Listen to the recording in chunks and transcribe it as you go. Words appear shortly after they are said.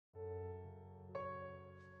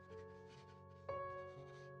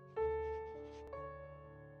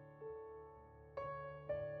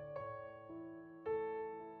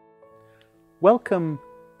Welcome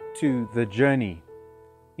to The Journey.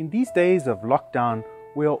 In these days of lockdown,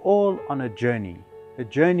 we are all on a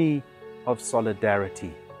journey of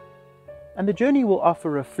solidarity. And the journey will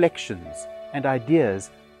offer reflections and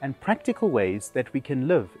ideas and practical ways that we can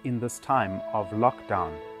live in this time of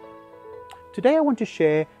lockdown. Today I want to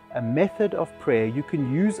share a method of prayer you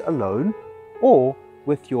can use alone or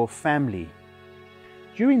with your family.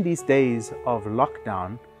 During these days of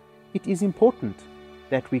lockdown, it is important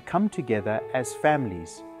that we come together as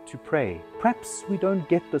families to pray. Perhaps we don't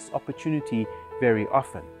get this opportunity very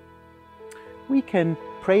often. We can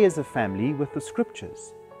pray as a family with the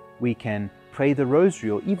scriptures. We can pray the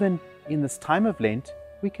rosary, or even in this time of Lent,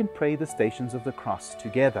 we can pray the Stations of the Cross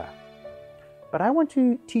together. But I want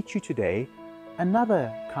to teach you today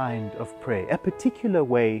another kind of prayer, a particular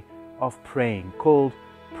way of praying called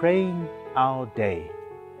Praying Our Day.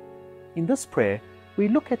 In this prayer, we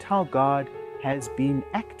look at how God has been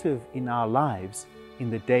active in our lives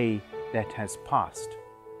in the day that has passed.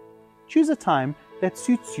 Choose a time that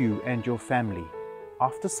suits you and your family,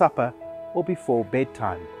 after supper or before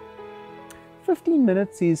bedtime. 15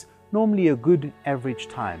 minutes is normally a good average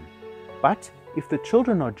time, but if the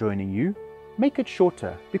children are joining you, make it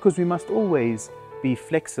shorter because we must always be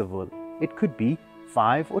flexible. It could be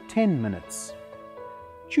 5 or 10 minutes.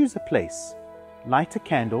 Choose a place, light a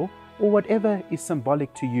candle or whatever is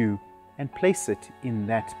symbolic to you and place it in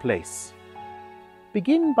that place.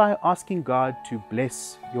 Begin by asking God to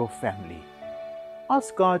bless your family.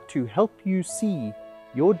 Ask God to help you see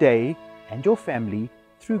your day and your family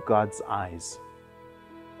through God's eyes.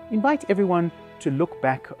 Invite everyone to look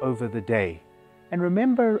back over the day and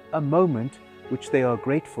remember a moment which they are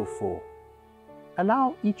grateful for.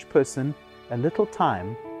 Allow each person a little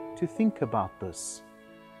time to think about this.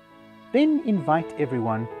 Then invite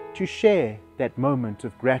everyone to share that moment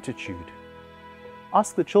of gratitude.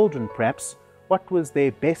 Ask the children perhaps what was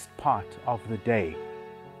their best part of the day.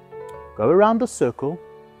 Go around the circle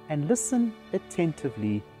and listen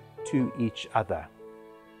attentively to each other.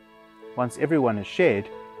 Once everyone has shared,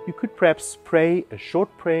 you could perhaps pray a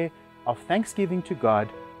short prayer of thanksgiving to God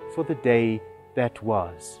for the day that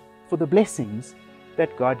was, for the blessings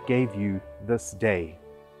that God gave you this day.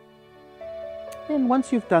 Then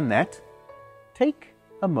once you've done that, take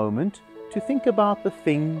a moment to think about the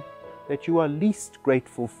thing that you are least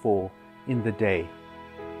grateful for in the day.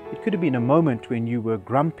 It could have been a moment when you were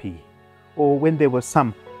grumpy, or when there was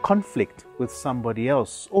some conflict with somebody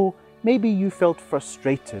else, or maybe you felt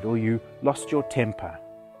frustrated or you lost your temper.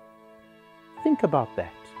 Think about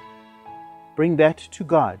that. Bring that to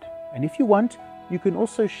God, and if you want, you can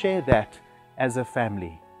also share that as a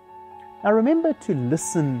family. Now remember to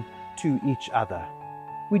listen to each other.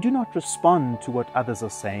 We do not respond to what others are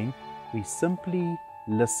saying, we simply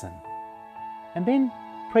listen. And then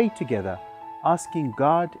pray together, asking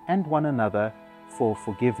God and one another for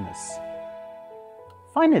forgiveness.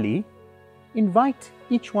 Finally, invite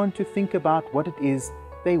each one to think about what it is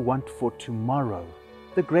they want for tomorrow,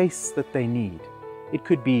 the grace that they need. It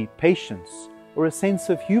could be patience, or a sense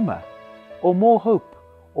of humor, or more hope,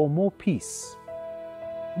 or more peace.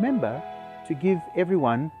 Remember to give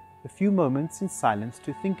everyone a few moments in silence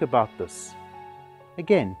to think about this.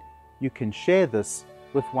 Again, you can share this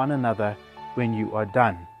with one another when you are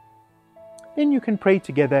done. Then you can pray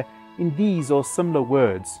together in these or similar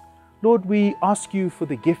words. Lord, we ask you for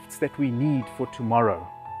the gifts that we need for tomorrow.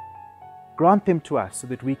 Grant them to us so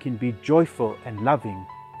that we can be joyful and loving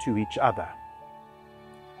to each other.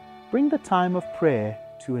 Bring the time of prayer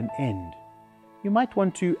to an end. You might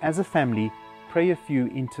want to, as a family, pray a few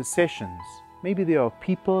intercessions. Maybe there are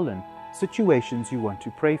people and situations you want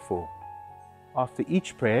to pray for. After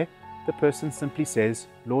each prayer, the person simply says,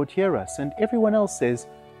 Lord, hear us, and everyone else says,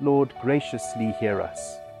 Lord, graciously hear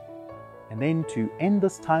us. And then to end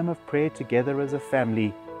this time of prayer together as a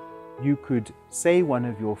family, you could say one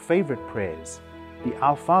of your favorite prayers, the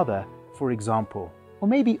Our Father, for example, or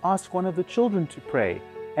maybe ask one of the children to pray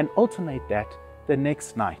and alternate that the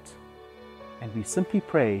next night. And we simply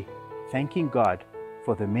pray, thanking God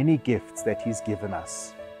for the many gifts that He's given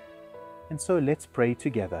us. And so let's pray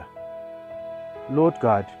together. Lord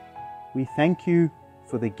God, we thank you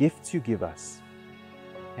for the gifts you give us.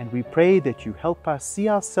 And we pray that you help us see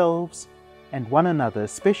ourselves and one another,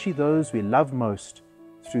 especially those we love most,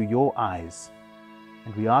 through your eyes.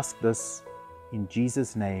 And we ask this in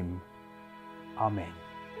Jesus' name. Amen.